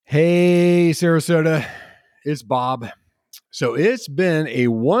Hey, Sarasota, it's Bob. So it's been a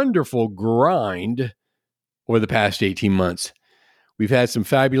wonderful grind over the past 18 months. We've had some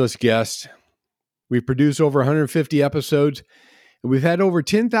fabulous guests. We've produced over 150 episodes, and we've had over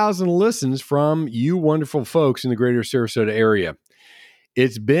 10,000 listens from you wonderful folks in the greater Sarasota area.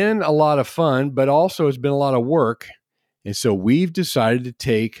 It's been a lot of fun, but also it's been a lot of work. And so we've decided to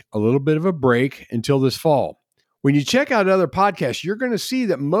take a little bit of a break until this fall. When you check out other podcasts, you're going to see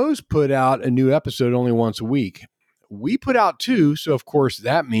that most put out a new episode only once a week. We put out two, so of course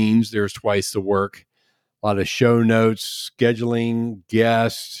that means there's twice the work. A lot of show notes, scheduling,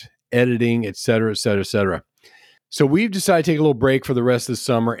 guests, editing, et cetera, et cetera, et cetera. So we've decided to take a little break for the rest of the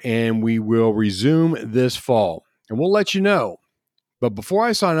summer, and we will resume this fall. And we'll let you know. But before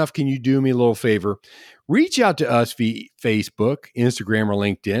I sign off, can you do me a little favor? Reach out to us via Facebook, Instagram, or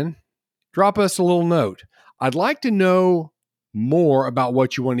LinkedIn. Drop us a little note. I'd like to know more about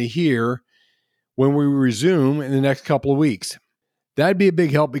what you want to hear when we resume in the next couple of weeks. That'd be a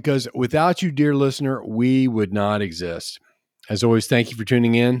big help because without you, dear listener, we would not exist. As always, thank you for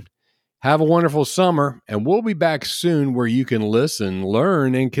tuning in. Have a wonderful summer, and we'll be back soon where you can listen,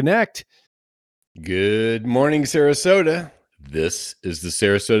 learn, and connect. Good morning, Sarasota. This is the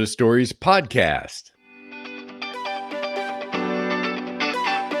Sarasota Stories Podcast.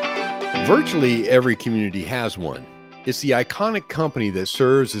 Virtually every community has one. It's the iconic company that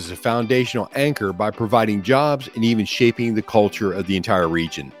serves as a foundational anchor by providing jobs and even shaping the culture of the entire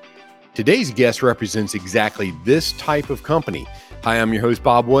region. Today's guest represents exactly this type of company. Hi, I'm your host,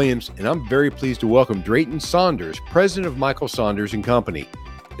 Bob Williams, and I'm very pleased to welcome Drayton Saunders, president of Michael Saunders & Company.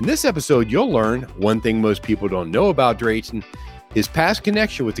 In this episode, you'll learn one thing most people don't know about Drayton, his past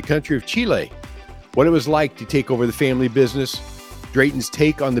connection with the country of Chile, what it was like to take over the family business, Drayton's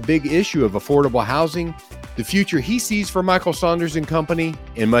take on the big issue of affordable housing, the future he sees for Michael Saunders & Company,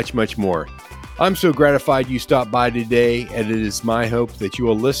 and much, much more. I'm so gratified you stopped by today, and it is my hope that you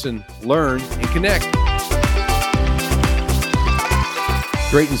will listen, learn, and connect.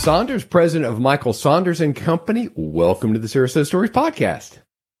 Drayton Saunders, president of Michael Saunders & Company, welcome to the Sarasota Stories Podcast.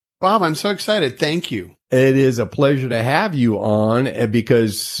 Bob, I'm so excited. Thank you. It is a pleasure to have you on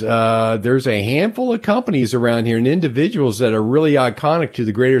because there's a handful of companies around here and individuals that are really iconic to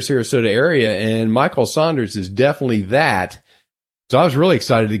the greater Sarasota area, and Michael Saunders is definitely that. So I was really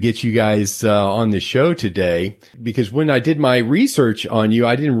excited to get you guys on the show today because when I did my research on you,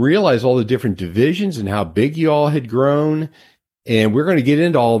 I didn't realize all the different divisions and how big you all had grown. And we're going to get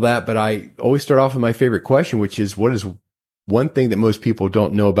into all of that, but I always start off with my favorite question, which is, what is one thing that most people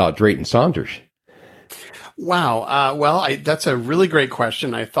don't know about Drayton Saunders? Wow. That's a really great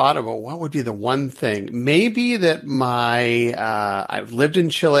question. I thought about what would be the one thing. Maybe that I've lived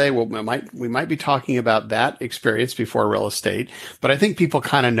in Chile. Well, we might be talking about that experience before real estate, but I think people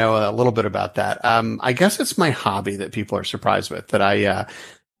kind of know a little bit about that. I guess it's my hobby that people are surprised with. That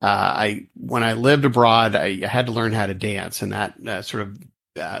when I lived abroad, I had to learn how to dance, and that sort of.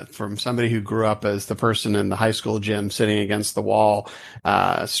 From somebody who grew up as the person in the high school gym sitting against the wall,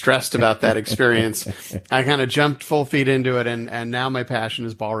 stressed about that experience, I kind of jumped full feet into it. And now my passion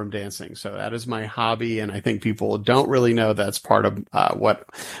is ballroom dancing. So that is my hobby. And I think people don't really know that's part of what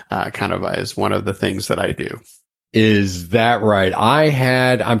is one of the things that I do. Is that right? I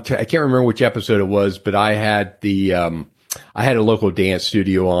can't remember which episode it was, but I had I had a local dance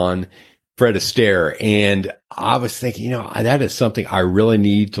studio on, Fred Astaire, and I was thinking, that is something I really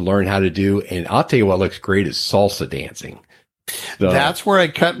need to learn how to do. And I'll tell you what looks great is salsa dancing. So, that's where I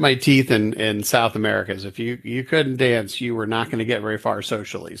cut my teeth in South America. Is if you couldn't dance, you were not going to get very far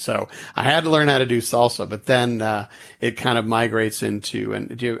socially. So I had to learn how to do salsa, but then it kind of migrates into, I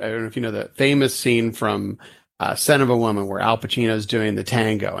don't know if you know the famous scene from Son of a Woman where Al Pacino's doing the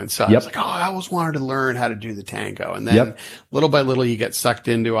tango. And so I was like, I always wanted to learn how to do the tango. And then little by little, you get sucked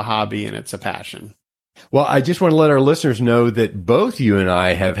into a hobby and it's a passion. Well, I just want to let our listeners know that both you and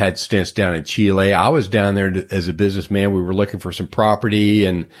I have had stints down in Chile. I was down there as a businessman. We were looking for some property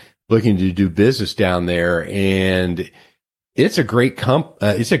and looking to do business down there. And it's a great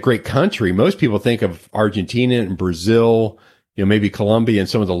it's a great country. Most people think of Argentina and Brazil, maybe Colombia and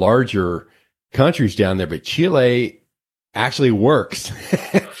some of the larger countries down there, but Chile actually works.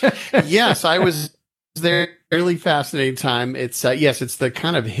 Yes, I was there. Really fascinating time. It's it's the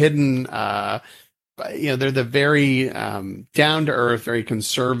kind of hidden they're the very down to earth, very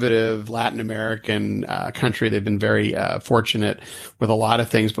conservative Latin American country. They've been very fortunate with a lot of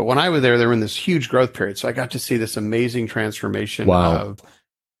things. But when I was there, they were in this huge growth period. So I got to see this amazing transformation of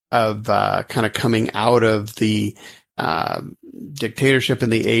kind of coming out of the uh, dictatorship in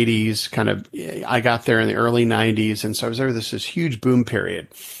the 80s. I got there in the early 90s. And so I was there this huge boom period.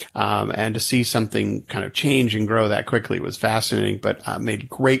 And to see something kind of change and grow that quickly was fascinating, but made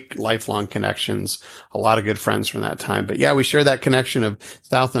great lifelong connections, a lot of good friends from that time. But yeah, we share that connection of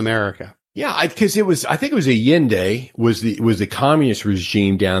South America. Yeah, because I think it was Allende was the communist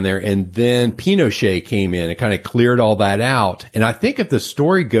regime down there, and then Pinochet came in and kind of cleared all that out. And I think if the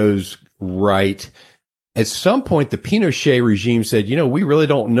story goes right, at some point the Pinochet regime said, we really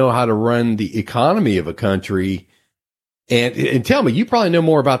don't know how to run the economy of a country. And tell me, you probably know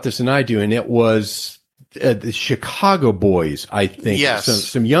more about this than I do. And it was the Chicago boys, I think. Yes,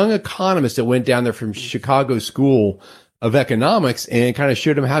 some young economists that went down there from Chicago School of Economics and kind of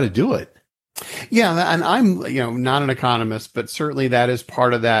showed them how to do it. Yeah, and I'm, not an economist, but certainly that is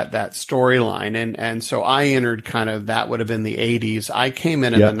part of that storyline. And so I entered that would have been the 80s. I came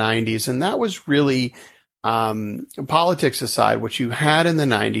in the 90s, and that was really, politics aside, what you had in the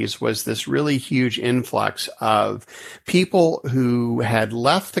 90s was this really huge influx of people who had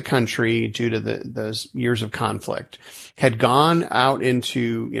left the country due to those years of conflict, had gone out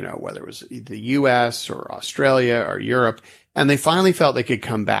into, whether it was the US or Australia or Europe, and they finally felt they could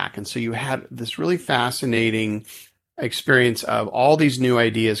come back. And so you had this really fascinating experience of all these new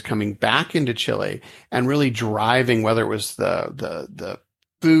ideas coming back into Chile and really driving, whether it was the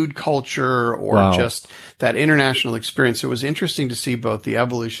food culture or just that international experience. It was interesting to see both the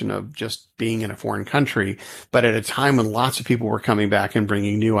evolution of just being in a foreign country, but at a time when lots of people were coming back and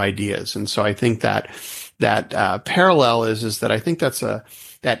bringing new ideas. And so I think that parallel is that I think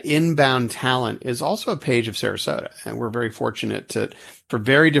that inbound talent is also a page of Sarasota. And we're very fortunate for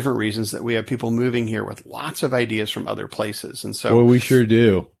very different reasons, that we have people moving here with lots of ideas from other places. And so we sure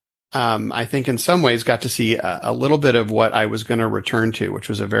do. I think in some ways got to see a little bit of what I was going to return to, which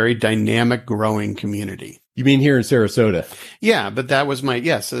was a very dynamic, growing community. You mean here in Sarasota? Yeah, but that was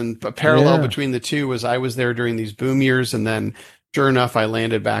yes. And a parallel between the two was I was there during these boom years. And then sure enough, I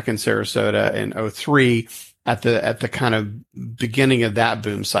landed back in Sarasota in 2003. At the kind of beginning of that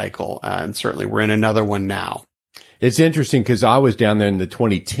boom cycle. And certainly we're in another one now. It's interesting because I was down there in the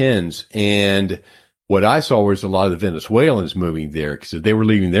 2010s, and what I saw was a lot of the Venezuelans moving there because they were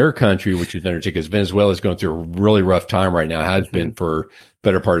leaving their country, which is interesting because Venezuela is going through a really rough time right now, has been for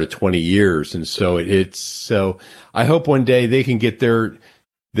better part of 20 years. And so so I hope one day they can get their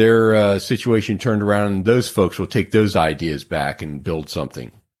situation turned around, and those folks will take those ideas back and build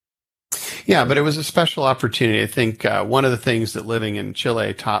something. Yeah, but it was a special opportunity. I think one of the things that living in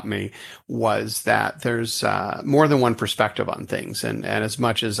Chile taught me was that there's more than one perspective on things. And as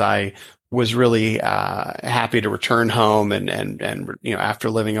much as I was really happy to return home and after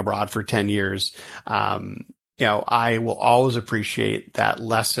living abroad for 10 years, I will always appreciate that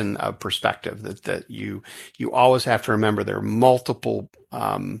lesson of perspective that you always have to remember there are multiple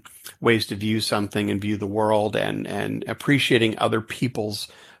ways to view something and view the world, and appreciating other people's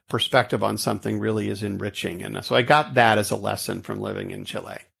perspective on something really is enriching. And so I got that as a lesson from living in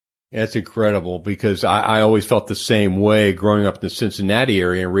Chile. That's incredible because I always felt the same way growing up in the Cincinnati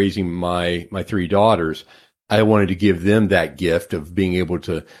area and raising my three daughters. I wanted to give them that gift of being able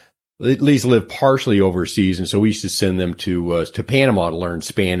to at least live partially overseas. And so we used to send them to Panama to learn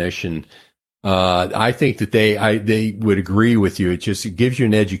Spanish. And I think that they would agree with you. It gives you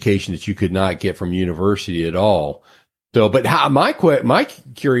an education that you could not get from university at all. So, but my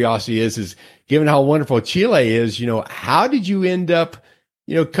curiosity is given how wonderful Chile is, how did you end up,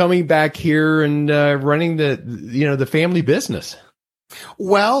 coming back here and running the family business?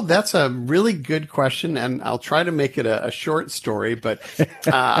 Well, that's a really good question, and I'll try to make it a short story. But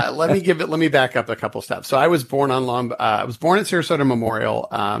let me back up a couple steps. So I was born at Sarasota Memorial,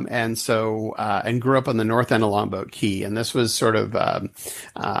 and grew up on the north end of Longboat Key. And this was sort of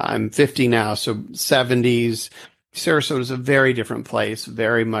I'm 50 now, so 70s. Sarasota is a very different place,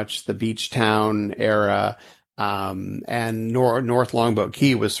 very much the beach town era. And North Longboat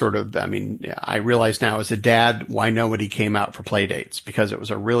Key was sort of, I realize now as a dad why nobody came out for play dates, because it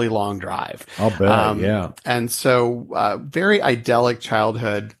was a really long drive. I'll bet, yeah. And so, very idyllic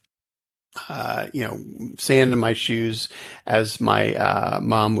childhood, sand in my shoes, as my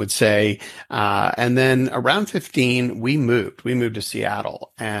mom would say. And then around 15, we moved to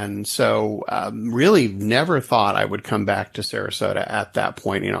Seattle. And so really never thought I would come back to Sarasota at that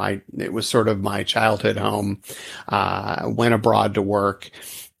point. It was sort of my childhood home. Went abroad to work.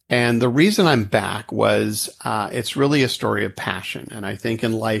 And the reason I'm back was it's really a story of passion. And I think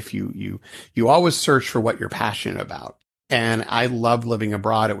in life, you always search for what you're passionate about. And I loved living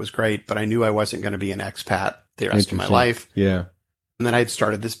abroad. It was great, but I knew I wasn't going to be an expat the rest of my life. Yeah. And then I'd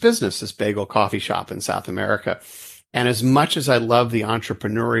started this business, this bagel coffee shop in South America. And as much as I love the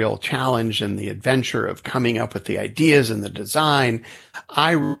entrepreneurial challenge and the adventure of coming up with the ideas and the design,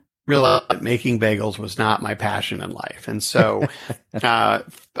 I realized that making bagels was not my passion in life. And so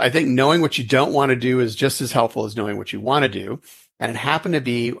I think knowing what you don't want to do is just as helpful as knowing what you want to do. And it happened to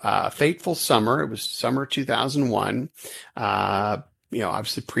be a fateful summer. It was summer 2001,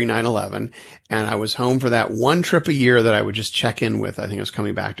 obviously pre 9/11. And I was home for that one trip a year that I would just check in with. I think I was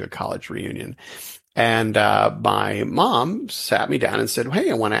coming back to a college reunion. And my mom sat me down and said, "Hey,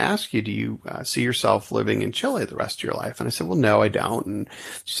 I want to ask you, do you see yourself living in Chile the rest of your life?" And I said, "Well, no, I don't." And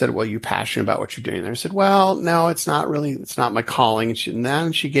she said, "Well, are you passionate about what you're doing there?" I said, "Well, no, it's not my calling." And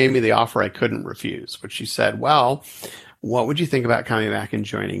then she gave me the offer I couldn't refuse, but she said, "Well, what would you think about coming back and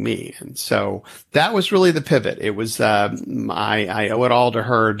joining me?" And so that was really the pivot. It was, I owe it all to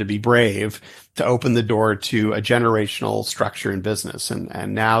her to be brave, to open the door to a generational structure in business.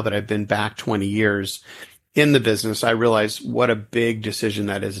 And now that I've been back 20 years in the business, I realize what a big decision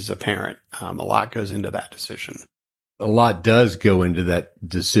that is as a parent. A lot goes into that decision. A lot does go into that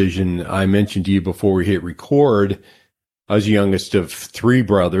decision. I mentioned to you before we hit record, I was the youngest of three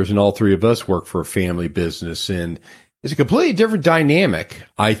brothers, and all three of us work for a family business. And it's a completely different dynamic,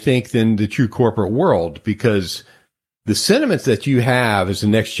 I think, than the true corporate world, because the sentiments that you have as the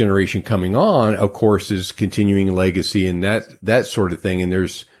next generation coming on, of course, is continuing legacy and that sort of thing. And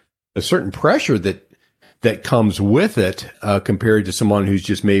there's a certain pressure that comes with it compared to someone who's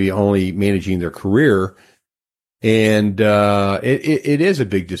just maybe only managing their career. And it is a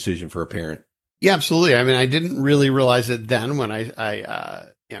big decision for a parent. Yeah, absolutely. I mean, I didn't really realize it then when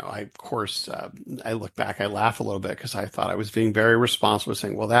of course, I look back, I laugh a little bit because I thought I was being very responsible,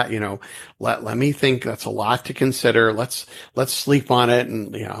 saying, well, that, let me think, that's a lot to consider. Let's sleep on it.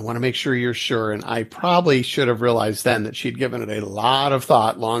 And, I want to make sure you're sure. And I probably should have realized then that she'd given it a lot of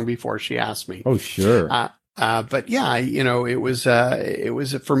thought long before she asked me. Oh, sure. But yeah, it was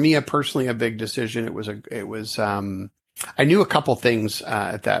for me, personally a big decision. I knew a couple things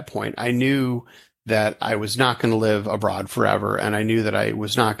at that point. I knew that I was not going to live abroad forever. And I knew that I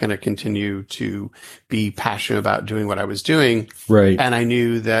was not going to continue to be passionate about doing what I was doing. Right. And I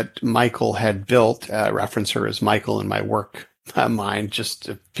knew that Michael had built, reference her as Michael in my work mind, just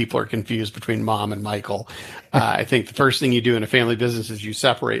if people are confused between mom and Michael. I think the first thing you do in a family business is you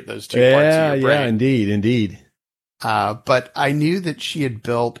separate those two parts of your brain. Yeah, indeed. But I knew that she had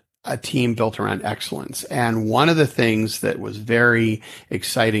built a team built around excellence. And one of the things that was very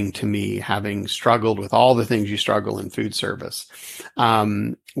exciting to me, having struggled with all the things you struggle in food service,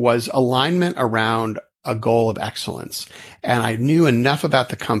 was alignment around a goal of excellence. And I knew enough about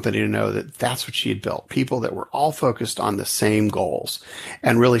the company to know that that's what she had built. People that were all focused on the same goals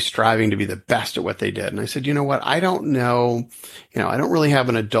and really striving to be the best at what they did. And I said, you know what? I don't know, I don't really have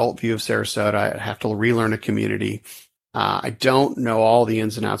an adult view of Sarasota. I have to relearn a community. I don't know all the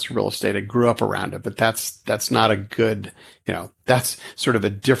ins and outs of real estate. I grew up around it, but that's not a good, that's sort of a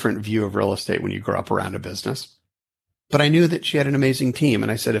different view of real estate when you grow up around a business. But I knew that she had an amazing team.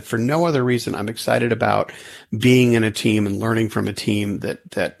 And I said, if for no other reason, I'm excited about being in a team and learning from a team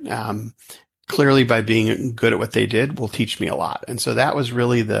that clearly by being good at what they did will teach me a lot. And so that was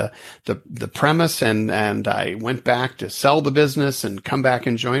really the premise. And I went back to sell the business and come back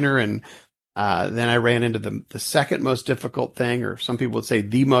and join her. And then I ran into the second most difficult thing, or some people would say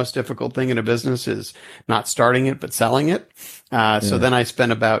the most difficult thing in a business is not starting it, but selling it. So then I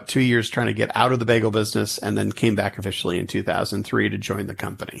spent about 2 years trying to get out of the bagel business and then came back officially in 2003 to join the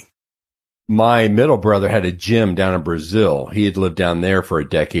company. My middle brother had a gym down in Brazil. He had lived down there for a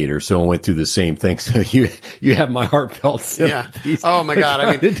decade or so and went through the same thing. So you have my heartfelt sympathies. Yeah. Oh my God.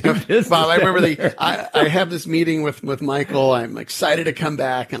 I mean, Bob, I remember I have this meeting with Michael. I'm excited to come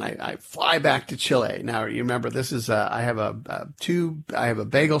back and I fly back to Chile. Now you remember this is, I have a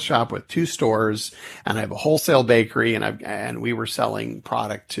bagel shop with 2 stores and I have a wholesale bakery and we were selling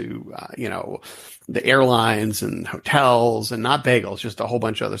product to, the airlines and hotels and not bagels, just a whole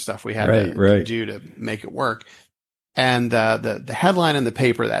bunch of other stuff we had to do to make it work. And the headline in the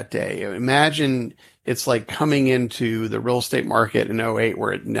paper that day, imagine it's like coming into the real estate market in '08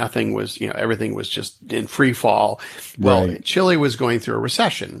 where nothing was, everything was just in free fall. Well, Chile was going through a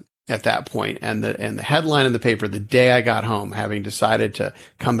recession at that point. And the headline in the paper the day I got home, having decided to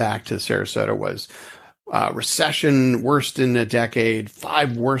come back to Sarasota, was recession, worst in a decade,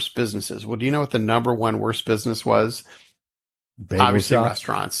 5 worst businesses. Well, do you know what the number 1 worst business was? Bagel Obviously shop?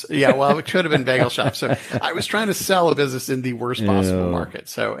 Restaurants. Yeah, well, it could have been bagel shops. So I was trying to sell a business in the worst possible market.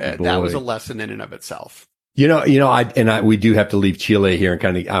 So that was a lesson in and of itself. We do have to leave Chile here and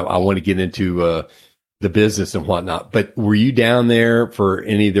kind of, I want to get into the business and whatnot. But were you down there for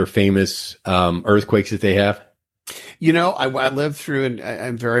any of their famous earthquakes that they have? I lived through, and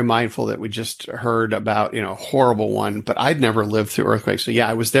I'm very mindful that we just heard about, a horrible one, but I'd never lived through earthquakes. So yeah,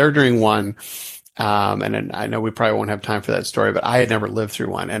 I was there during one. And then I know we probably won't have time for that story, but I had never lived through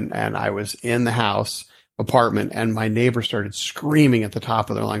one. And I was in the house apartment and my neighbor started screaming at the top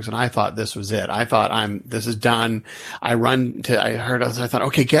of their lungs. And I thought this was it. I thought this is done. I thought,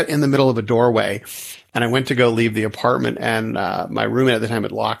 okay, get in the middle of a doorway. And I went to go leave the apartment and, my roommate at the time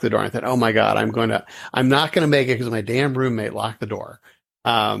had locked the door. And I thought, oh my God, I'm not going to make it because my damn roommate locked the door.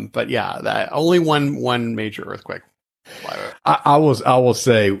 But yeah, that only one major earthquake. I will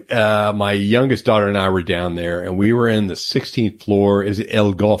say, my youngest daughter and I were down there, and we were in the 16th floor. Is it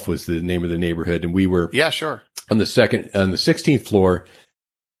El Golf was the name of the neighborhood, and we were sure on the 16th floor.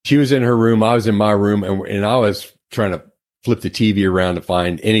 She was in her room, I was in my room, and I was trying to flip the TV around to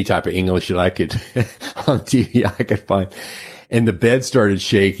find any type of English that I could on TV I could find, and the bed started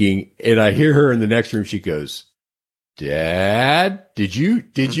shaking, and I hear her in the next room. She goes, "Dad, did you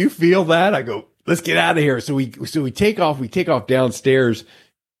feel that?" I go, "Let's get out of here." So we take off downstairs,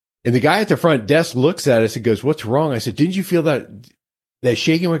 and the guy at the front desk looks at us and goes, "What's wrong?" I said, "Didn't you feel that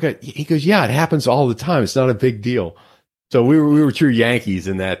shaking?" He goes, "Yeah, it happens all the time. It's not a big deal." So we were true Yankees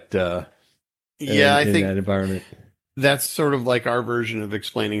in that. I think that environment. That's sort of like our version of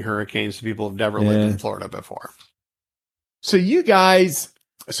explaining hurricanes to people who've never lived in Florida before. So you guys.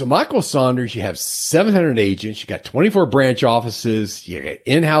 So Michael Saunders, you have 700 agents, you got 24 branch offices, you got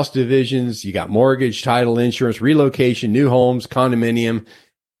in-house divisions, you got mortgage, title, insurance, relocation, new homes, condominium,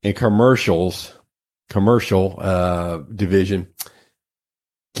 and commercial division.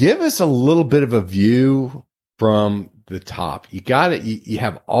 Give us a little bit of a view from the top. You got it. You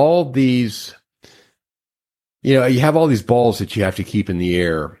have all these, you have all these balls that you have to keep in the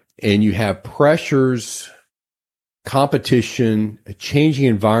air, and you have pressures, competition, a changing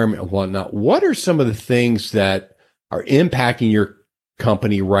environment and whatnot. What are some of the things that are impacting your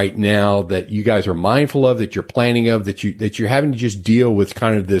company right now that you guys are mindful of, that you're planning of, that you're having to just deal with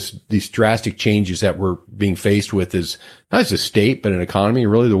kind of these drastic changes that we're being faced with as not as a state, but an economy,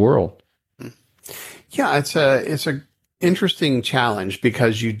 really the world? Yeah, it's a interesting challenge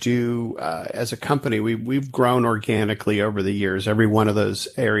because you do, as a company, we've grown organically over the years. Every one of those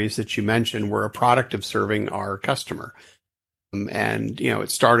areas that you mentioned, we're a product of serving our customer. And,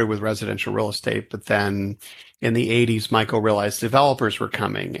 it started with residential real estate, but then in the 80s, Michael realized developers were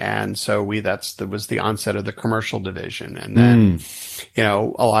coming. And so that was the onset of the commercial division. And then,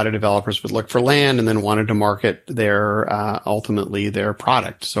 a lot of developers would look for land and then wanted to market ultimately their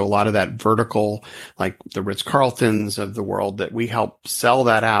product. So a lot of that vertical, like the Ritz-Carltons of the world, that we help sell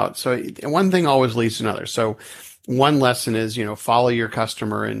that out. So one thing always leads to another. So one lesson is, follow your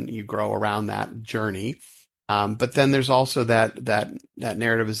customer and you grow around that journey. But then there's also that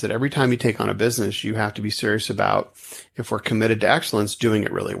narrative is that every time you take on a business, you have to be serious about, if we're committed to excellence, doing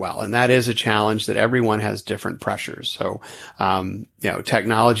it really well. And that is a challenge that everyone has different pressures. So,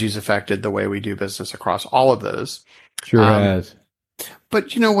 technology's affected the way we do business across all of those. Sure has.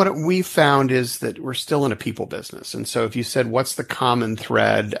 But what we found is that we're still in a people business. And so if you said, what's the common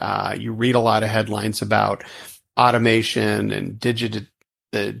thread? You read a lot of headlines about automation and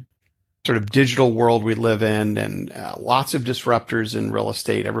the sort of digital world we live in, and lots of disruptors in real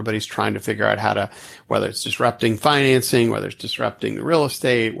estate. Everybody's trying to figure out whether it's disrupting financing, whether it's disrupting the real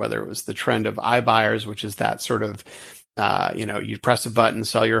estate, whether it was the trend of iBuyers, which is that sort of, you press a button,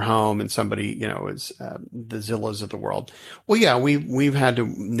 sell your home, and somebody, is the Zillows of the world. Well, yeah, we've had to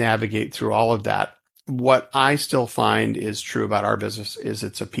navigate through all of that. What I still find is true about our business is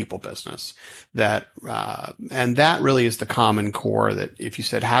it's a people business. And that really is the common core, that if you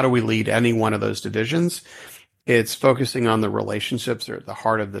said, how do we lead any one of those divisions? It's focusing on the relationships that are at the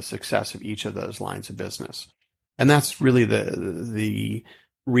heart of the success of each of those lines of business. And that's really the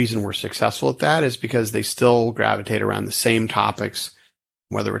reason we're successful at that, is because they still gravitate around the same topics,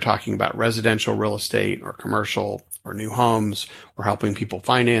 whether we're talking about residential real estate or commercial or new homes or helping people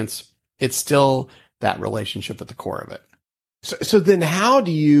finance. It's still that relationship at the core of it. So then how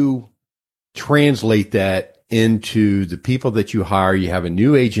do you translate that into the people that you hire? You have a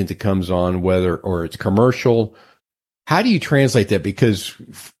new agent that comes on, or it's commercial. How do you translate that? Because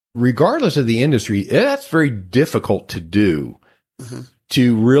regardless of the industry, that's very difficult to do,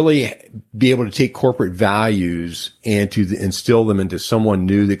 to really be able to take corporate values and to instill them into someone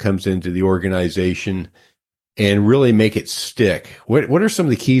new that comes into the organization and really make it stick. What are some of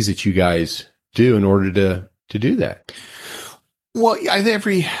the keys that you guys do in order to do that? Well, I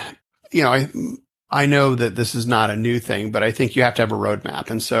think I know that this is not a new thing, but I think you have to have a roadmap.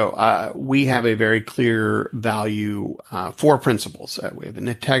 And so we have a very clear value, 4 principles. We have an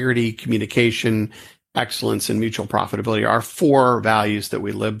integrity, communication, excellence, and mutual profitability are four values that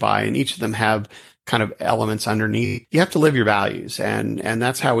we live by, and each of them have kind of elements underneath. You have to live your values, and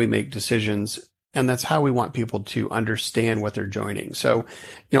that's how we make decisions, and that's how we want people to understand what they're joining. So,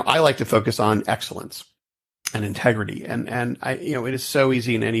 I like to focus on excellence and integrity, and I, it is so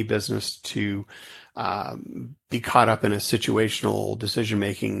easy in any business to be caught up in a situational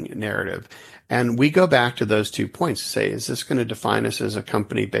decision-making narrative. And we go back to those 2 points to say, is this going to define us as a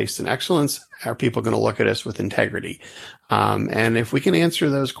company based in excellence? Are people going to look at us with integrity? And if we can answer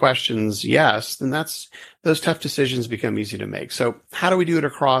those questions, yes, then those tough decisions become easy to make. So how do we do it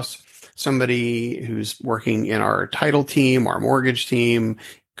across somebody who's working in our title team, our mortgage team,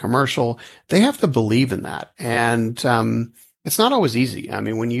 commercial? They have to believe in that. And it's not always easy. I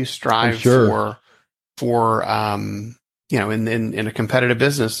mean, when you strive for in a competitive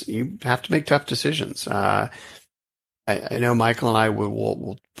business, you have to make tough decisions. I know Michael and I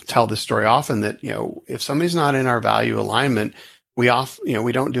will tell this story often that, if somebody's not in our value alignment, we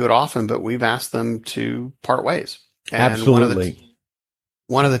don't do it often, but we've asked them to part ways. And Absolutely.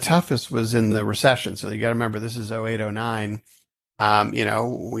 One of the toughest was in the recession. So you got to remember, this is 08, 09.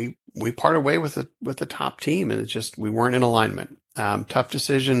 We parted way with the top team, and it's just, we weren't in alignment. Tough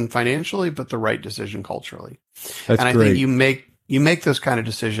decision financially, but the right decision culturally. That's and great. I think you make those kind of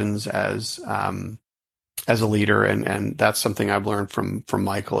decisions as a leader, and that's something I've learned from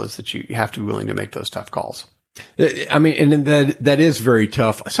Michael, is that you have to be willing to make those tough calls. I mean, and that is very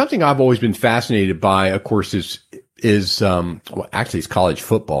tough. Something I've always been fascinated by, of course, is actually it's college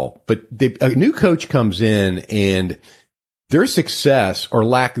football, but a new coach comes in, and their success or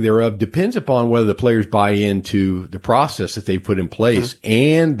lack thereof depends upon whether the players buy into the process that they put in place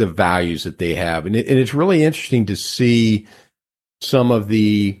and the values that they have. And it's really interesting to see some of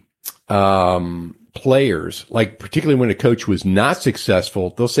the players, like particularly when a coach was not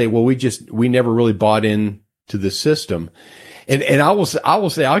successful, they'll say, well, we never really bought in to the system. And I will say,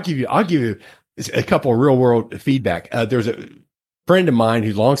 I'll give you a couple of real world feedback. There's a friend of mine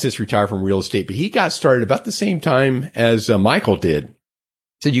who's long since retired from real estate, but he got started about the same time as Michael did.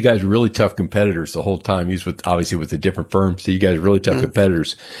 Said you guys were really tough competitors the whole time. He was obviously with a different firm. So you guys are really tough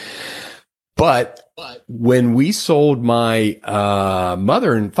competitors. But when we sold my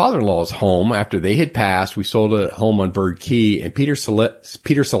mother and father-in-law's home after they had passed, we sold a home on Bird Key, and Peter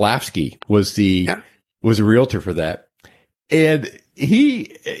Salafsky was a realtor for that. And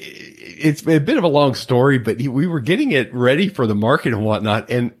it's a bit of a long story, but we were getting it ready for the market and whatnot.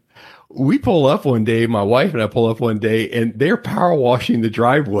 And we pull up one day, my wife and I pull up one day, and they're power washing the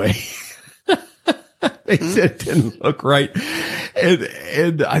driveway. They said it didn't look right.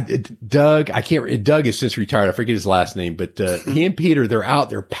 And Doug has since retired. I forget his last name, but he and Peter, they're out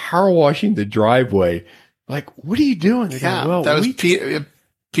there power washing the driveway. Like, what are you doing? Yeah, well, that was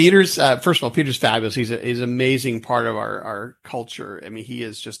Peter's, first of all, Peter's fabulous. He's an amazing part of our culture. I mean, he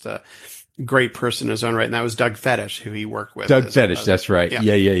is just a great person in his own right. And that was Doug Fetish, who he worked with. Doug Fetish, that's right.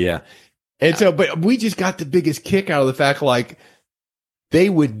 Yeah. And so, but we just got the biggest kick out of the fact, like, they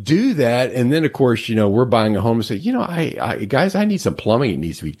would do that. And then, of course, we're buying a home and say, guys, I need some plumbing. It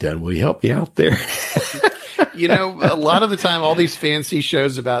needs to be done. Will you help me out there? A lot of the time, all these fancy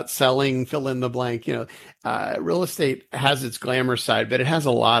shows about selling, fill in the blank, real estate has its glamour side, but it has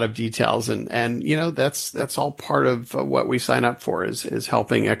a lot of details. And that's all part of what we sign up for is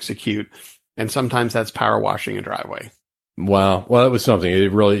helping execute. And sometimes that's power washing a driveway. Wow. Well, that was something.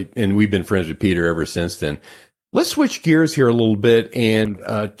 It really, and we've been friends with Peter ever since then. Let's switch gears here a little bit and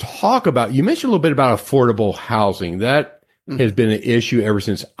talk about, you mentioned a little bit about affordable housing. That has been an issue ever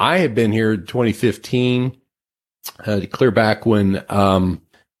since I have been here in 2015, clear back when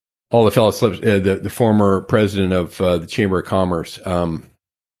all the fellows slipped, the former president of the Chamber of Commerce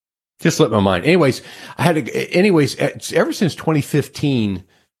just slipped my mind. Anyways, ever since 2015,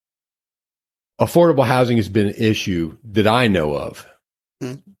 affordable housing has been an issue that I know of.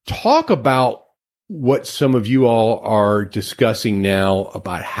 Talk about what some of you all are discussing now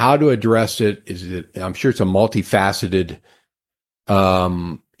about how to address it. I'm sure it's a multifaceted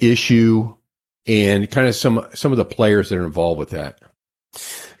issue, and kind of some of the players that are involved with that.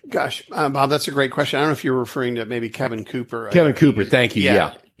 Gosh, Bob, that's a great question. I don't know if you're referring to maybe Kevin Cooper. Kevin Cooper, thank you.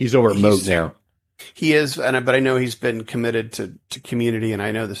 Yeah. He's over at Moat now. He is, but I know he's been committed to community, and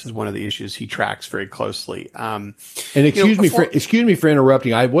I know this is one of the issues he tracks very closely. And excuse me for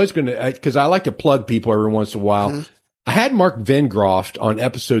interrupting. I was going to, because I like to plug people every once in a while. I had Mark Vengroft on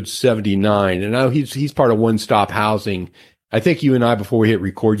episode 79, and I know he's part of One Stop Housing. I think you and I, before we hit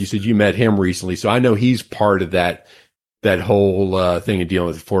record, you said you met him recently, so I know he's part of that whole thing of dealing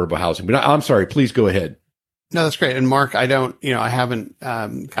with affordable housing. But I'm sorry, please go ahead. No, that's great. And Mark, I haven't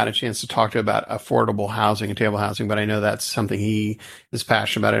got a chance to talk to him about affordable housing and table housing, but I know that's something he is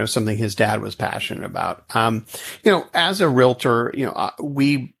passionate about. I know something his dad was passionate about. As a realtor,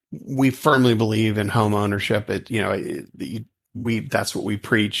 we firmly believe in home ownership. That's what we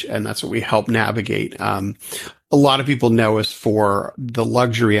preach, and that's what we help navigate. A lot of people know us for the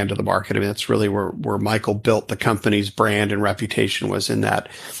luxury end of the market. I mean, that's really where Michael built the company's brand and reputation, was in that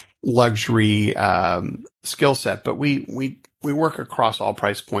luxury skill set. But we work across all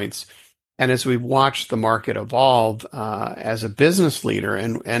price points. And as we've watched the market evolve as a business leader,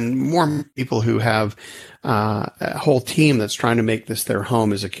 and more people who have a whole team that's trying to make this their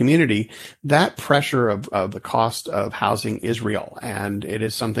home as a community, that pressure of the cost of housing is real. And it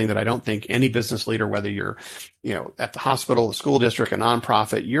is something that I don't think any business leader, whether you're at the hospital, the school district, a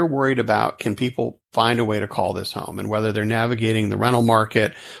nonprofit, you're worried about, can people find a way to call this home? And whether they're navigating the rental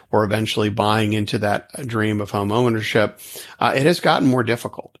market or eventually buying into that dream of home ownership, it has gotten more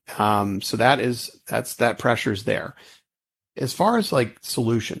difficult. So that pressure's there. As far as like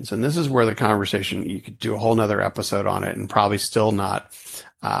solutions, and this is where the conversation, you could do a whole nother episode on it and probably still not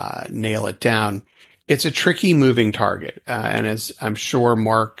nail it down. It's a tricky moving target. And as I'm sure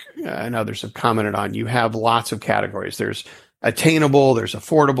Mark and others have commented on, you have lots of categories. There's attainable, there's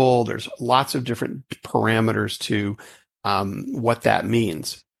affordable, there's lots of different parameters to what that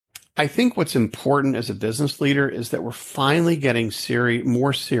means. I think what's important as a business leader is that we're finally getting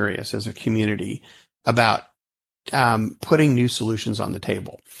more serious as a community about putting new solutions on the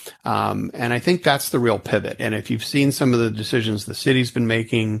table. And I think that's the real pivot. And if you've seen some of the decisions the city's been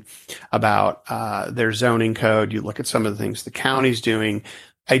making about their zoning code, you look at some of the things the county's doing,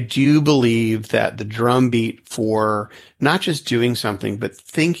 I do believe that the drumbeat for not just doing something, but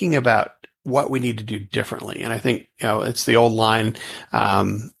thinking about what we need to do differently. And I think, it's the old line,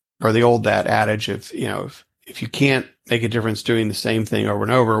 or that adage of, if you can't make a difference doing the same thing over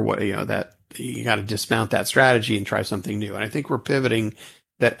and over, that you got to dismount that strategy and try something new. And I think we're pivoting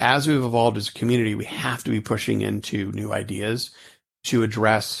that as we've evolved as a community, we have to be pushing into new ideas to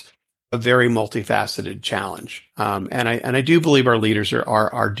address a very multifaceted challenge. And I do believe our leaders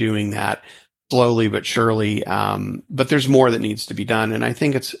are doing that slowly but surely. But there's more that needs to be done. And I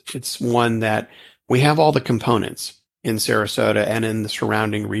think it's one that we have all the components in Sarasota and in the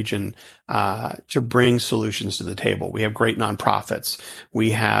surrounding region to bring solutions to the table. We have great nonprofits.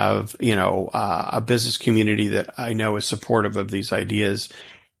 We have, a business community that I know is supportive of these ideas.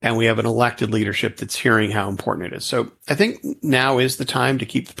 And we have an elected leadership that's hearing how important it is. So I think now is the time to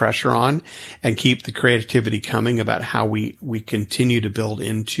keep the pressure on and keep the creativity coming about how we continue to build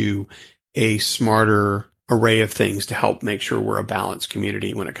into a smarter array of things to help make sure we're a balanced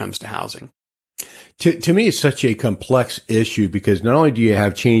community when it comes to housing. To me, it's such a complex issue because not only do you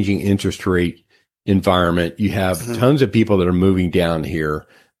have changing interest rate environment, you have tons of people that are moving down here,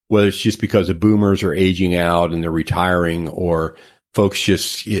 whether it's just because the boomers are aging out and they're retiring, or folks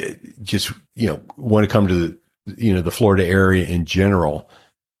just want to come to the Florida area in general.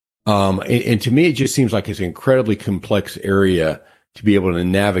 And to me, it just seems like it's an incredibly complex area to be able to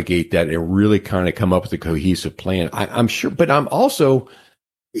navigate that and really kind of come up with a cohesive plan. I'm sure, but I'm also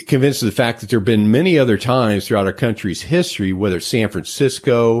convinced of the fact that there have been many other times throughout our country's history, whether it's San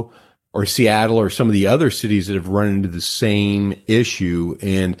Francisco or Seattle or some of the other cities that have run into the same issue.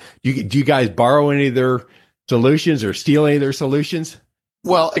 And do you guys borrow any of their solutions or steal any of their solutions?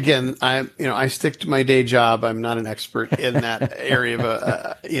 Well, again, I stick to my day job. I'm not an expert in that area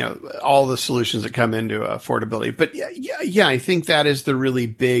of, all the solutions that come into affordability. But yeah, I think that is the really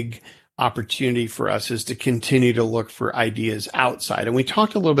big opportunity for us, is to continue to look for ideas outside. And we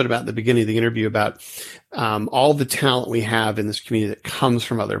talked a little bit about at the beginning of the interview about all the talent we have in this community that comes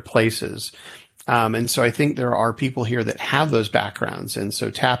from other places. And so I think there are people here that have those backgrounds. And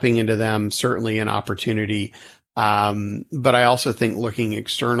so tapping into them, certainly an opportunity. But I also think looking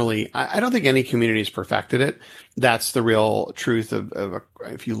externally, I don't think any community has perfected it. That's the real truth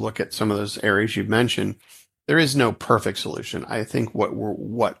if you look at some of those areas you've mentioned, there is no perfect solution. I think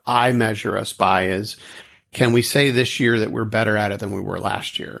what I measure us by is, can we say this year that we're better at it than we were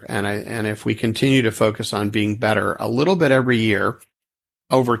last year? And if we continue to focus on being better a little bit every year,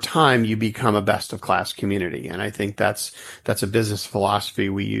 over time, you become a best of class community. And I think that's a business philosophy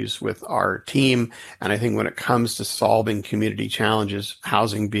we use with our team. And I think when it comes to solving community challenges,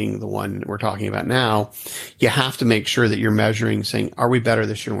 housing being the one we're talking about now, you have to make sure that you're measuring, saying, are we better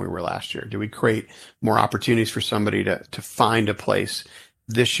this year than we were last year? Do we create more opportunities for somebody to find a place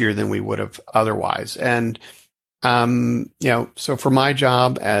this year than we would have otherwise? And so for my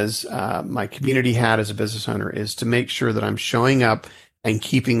job as my community hat as a business owner is to make sure that I'm showing up and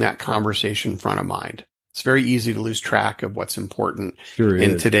keeping that conversation front of mind. it's very easy to lose track of what's important Sure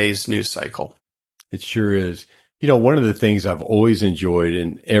in is. today's news cycle. It sure is. One of the things I've always enjoyed,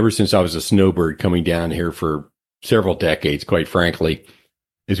 and ever since I was a snowbird coming down here for several decades, quite frankly,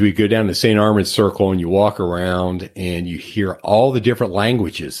 is we go down to St. Armand's Circle and you walk around and you hear all the different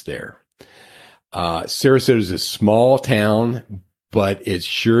languages there. Sarasota is a small town, but it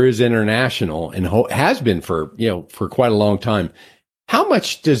sure is international and has been for quite a long time. How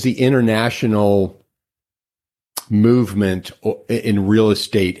much does the international movement in real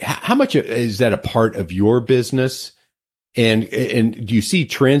estate, how much is that a part of your business? And do you see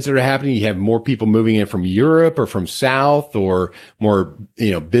trends that are happening? You have more people moving in from Europe or from South, or more,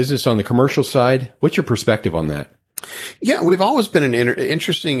 business on the commercial side? What's your perspective on that? Yeah, we've always been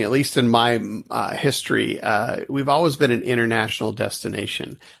interesting, at least in my history, we've always been an international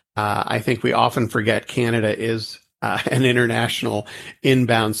destination. I think we often forget Canada is an international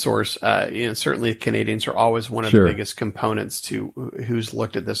inbound source. Certainly Canadians are always one of the biggest components to who's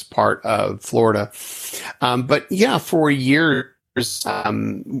looked at this part of Florida. But yeah, for years,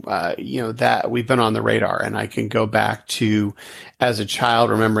 that we've been on the radar, and I can go back to as a child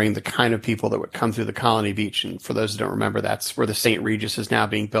remembering the kind of people that would come through the Colony Beach. And for those who don't remember, that's where the St. Regis is now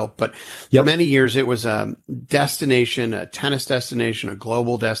being built. But for many years, it was a destination, a tennis destination, a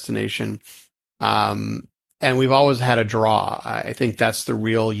global destination. And we've always had a draw. I think that's the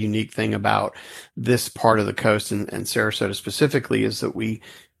real unique thing about this part of the coast and Sarasota specifically, is that we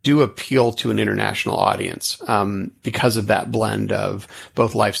do appeal to an international audience because of that blend of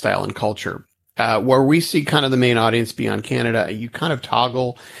both lifestyle and culture. Where we see kind of the main audience beyond Canada, you kind of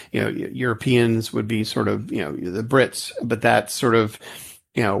toggle, Europeans would be sort of, the Brits, but that's sort of,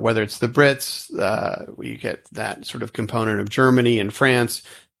 whether it's the Brits, you get that sort of component of Germany and France.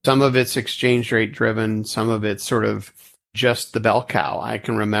 Some of it's exchange rate driven. Some of it's sort of just the bell cow. I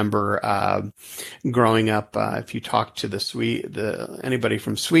can remember growing up. If you talk to anybody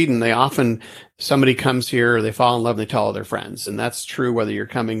from Sweden, somebody comes here, they fall in love, and they tell all their friends, and that's true whether you're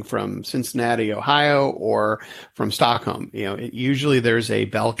coming from Cincinnati, Ohio, or from Stockholm. Usually there's a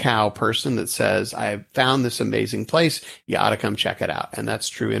bell cow person that says, "I found this amazing place. You ought to come check it out," and that's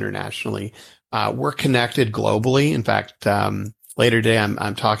true internationally. We're connected globally. In fact, later today,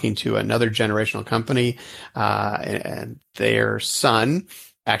 I'm talking to another generational company, and their son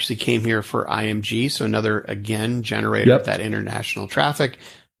actually came here for IMG, so another, again, generator of that international traffic.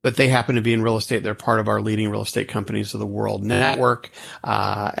 But they happen to be in real estate. They're part of our leading real estate companies of the world network,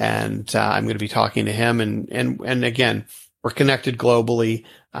 and I'm going to be talking to him. And again, we're connected globally,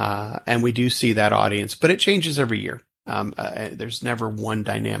 and we do see that audience, but it changes every year. There's never one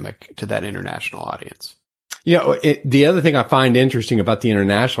dynamic to that international audience. The other thing I find interesting about the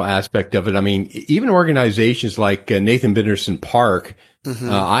international aspect of it, I mean, even organizations like Nathan Benderson Park,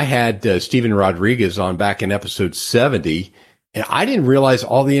 I had Steven Rodriguez on back in episode 70, and I didn't realize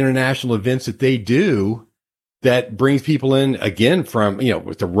all the international events that they do that brings people in, again, from,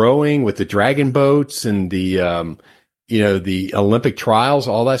 with the rowing, with the dragon boats and the, the Olympic trials,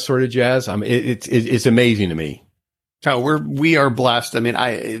 all that sort of jazz. I mean, it's amazing to me. Oh, we are blessed. I mean,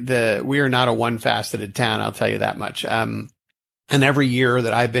 we are not a one-faceted town, I'll tell you that much. And every year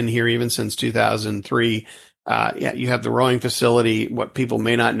that I've been here, even since 2003, you have the rowing facility. What people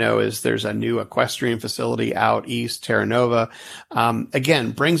may not know is there's a new equestrian facility out east, Terra Nova.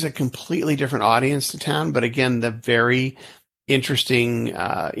 Again, brings a completely different audience to town, but again, the very interesting,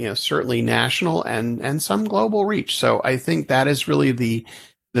 certainly national and some global reach. So I think that is really the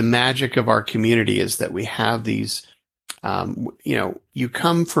magic of our community, is that we have these. You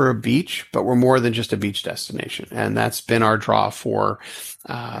come for a beach, but we're more than just a beach destination. And that's been our draw for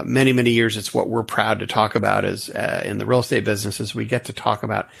many, many years. It's what we're proud to talk about as in the real estate business, is we get to talk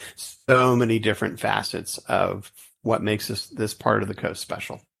about so many different facets of what makes this part of the coast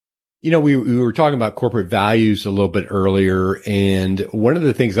special. We were talking about corporate values a little bit earlier, and one of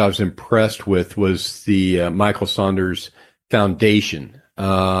the things I was impressed with was the Michael Saunders Foundation.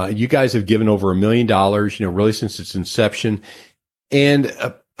 You guys have given over $1 million, really since its inception. And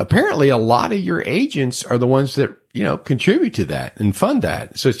apparently a lot of your agents are the ones that, contribute to that and fund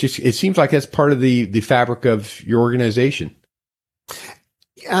that. So it seems like that's part of the fabric of your organization.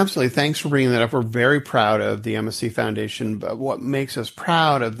 Absolutely. Thanks for bringing that up. We're very proud of the MSC Foundation, but what makes us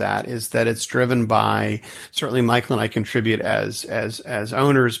proud of that is that it's driven by, certainly Michael and I contribute as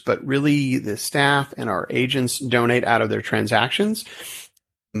owners, but really the staff and our agents donate out of their transactions.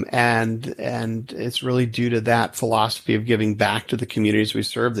 And it's really due to that philosophy of giving back to the communities we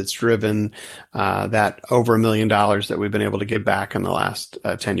serve that's driven that over $1 million that we've been able to give back in the last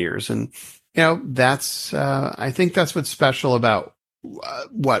 10 years. And, that's I think that's what's special about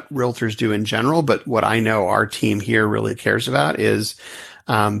what realtors do in general, but what I know our team here really cares about is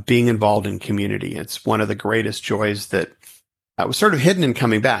being involved in community. It's one of the greatest joys that was sort of hidden in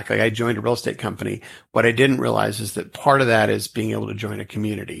coming back. Like, I joined a real estate company. What I didn't realize is that part of that is being able to join a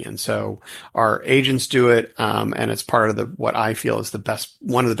community. And so our agents do it. And it's part of what I feel is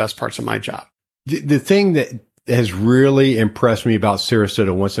one of the best parts of my job. The thing that has really impressed me about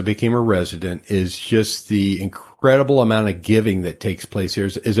Sarasota once I became a resident is just the incredible amount of giving that takes place here.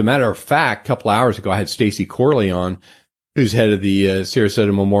 As a matter of fact, a couple hours ago, I had Stacy Corley on, who's head of the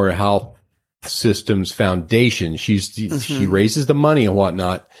Sarasota Memorial Health Systems Foundation. She raises the money and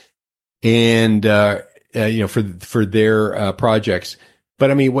whatnot, and for their projects.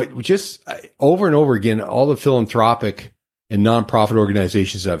 But I mean, over and over again, all the philanthropic and nonprofit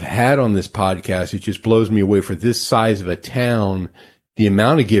organizations I've had on this podcast, it just blows me away for this size of a town, the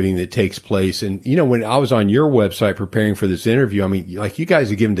amount of giving that takes place. And, when I was on your website preparing for this interview, I mean, like, you guys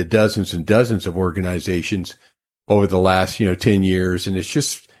have given to dozens and dozens of organizations over the last, 10 years. And I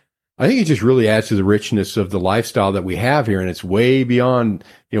think it just really adds to the richness of the lifestyle that we have here. And it's way beyond,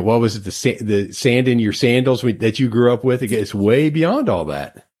 what was it? The sand in your sandals that you grew up with. It's way beyond all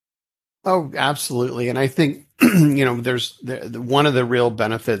that. Oh, absolutely. And I think, there's one of the real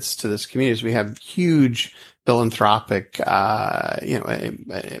benefits to this community is we have huge philanthropic,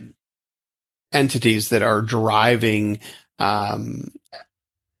 entities that are driving,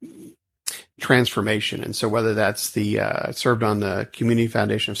 transformation. And so whether that's served on the Community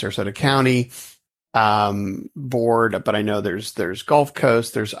Foundation of Sarasota County, board, but I know there's Gulf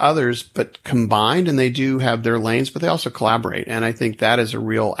Coast, there's others, but combined, and they do have their lanes, but they also collaborate. And I think that is a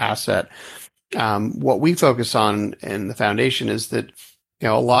real asset. What we focus on in the foundation is that,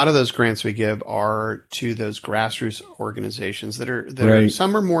 a lot of those grants we give are to those grassroots organizations that are,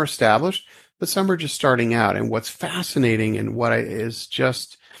 some are more established, but some are just starting out. And what's fascinating and is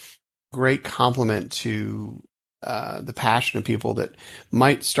just great compliment to the passion of people that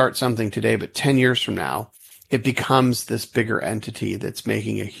might start something today, but 10 years from now, it becomes this bigger entity that's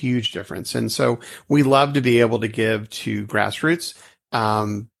making a huge difference. And so we love to be able to give to grassroots,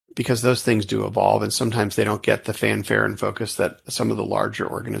 because those things do evolve, and sometimes they don't get the fanfare and focus that some of the larger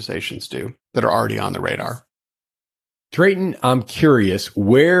organizations do that are already on the radar. Drayton, I'm curious,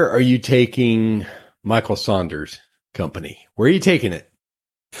 where are you taking Michael Saunders' company? Where are you taking it?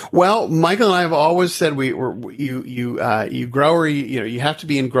 Well, Michael and I have always said you grow, or you have to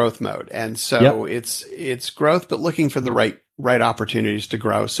be in growth mode, and so it's growth, but looking for the right opportunities to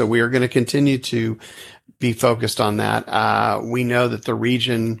grow. So we are going to continue to be focused on that. We know that the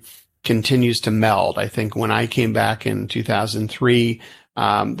region continues to meld. I think when I came back in 2003,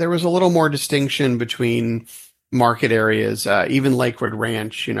 there was a little more distinction between market areas. Even Lakewood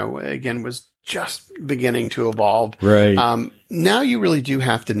Ranch, again, was just beginning to evolve. Right. Now you really do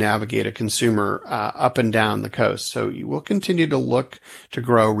have to navigate a consumer up and down the coast. So you will continue to look to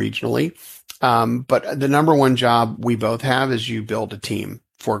grow regionally. But the number one job we both have is you build a team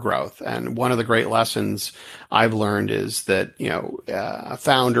for growth. And one of the great lessons I've learned is that, a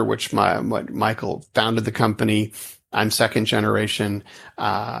founder, Michael founded the company. I'm second generation.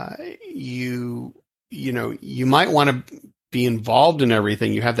 You might want to be involved in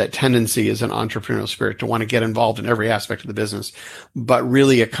everything. You have that tendency as an entrepreneurial spirit to want to get involved in every aspect of the business. But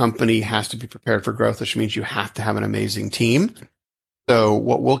really, a company has to be prepared for growth, which means you have to have an amazing team. So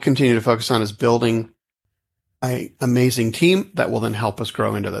what we'll continue to focus on is building an amazing team that will then help us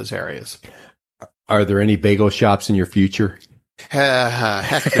grow into those areas. Are there any bagel shops in your future?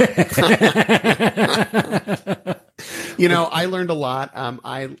 I learned a lot.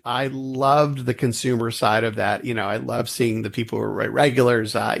 I loved the consumer side of that. I love seeing the people who were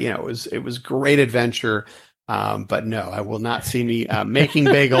regulars. It was great adventure. But no, I will not see me making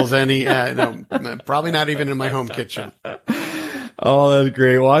bagels no, probably not even in my home kitchen. Oh, that's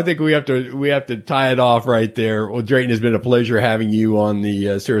great. Well, I think we have to tie it off right there. Well, Drayton, it's been a pleasure having you on the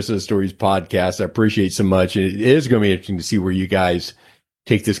Sarasota Stories podcast. I appreciate so much. And it is going to be interesting to see where you guys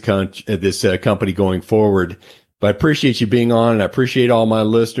take this company going forward. But I appreciate you being on, and I appreciate all my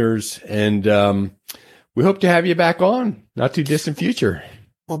listeners. And we hope to have you back on not too distant future.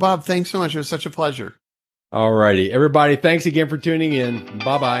 Well, Bob, thanks so much. It was such a pleasure. All righty. Everybody, thanks again for tuning in.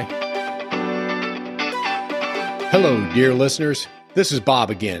 Bye-bye. Hello, dear listeners. This is Bob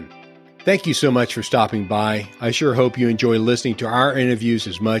again. Thank you so much for stopping by. I sure hope you enjoy listening to our interviews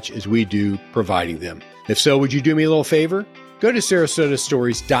as much as we do providing them. If so, would you do me a little favor? Go to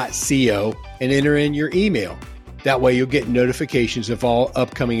sarasotastories.co and enter in your email. That way you'll get notifications of all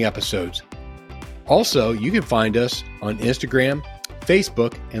upcoming episodes. Also, you can find us on Instagram,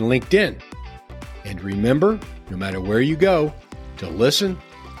 Facebook, and LinkedIn. And remember, no matter where you go, to listen,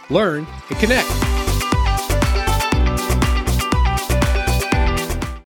 learn, and connect.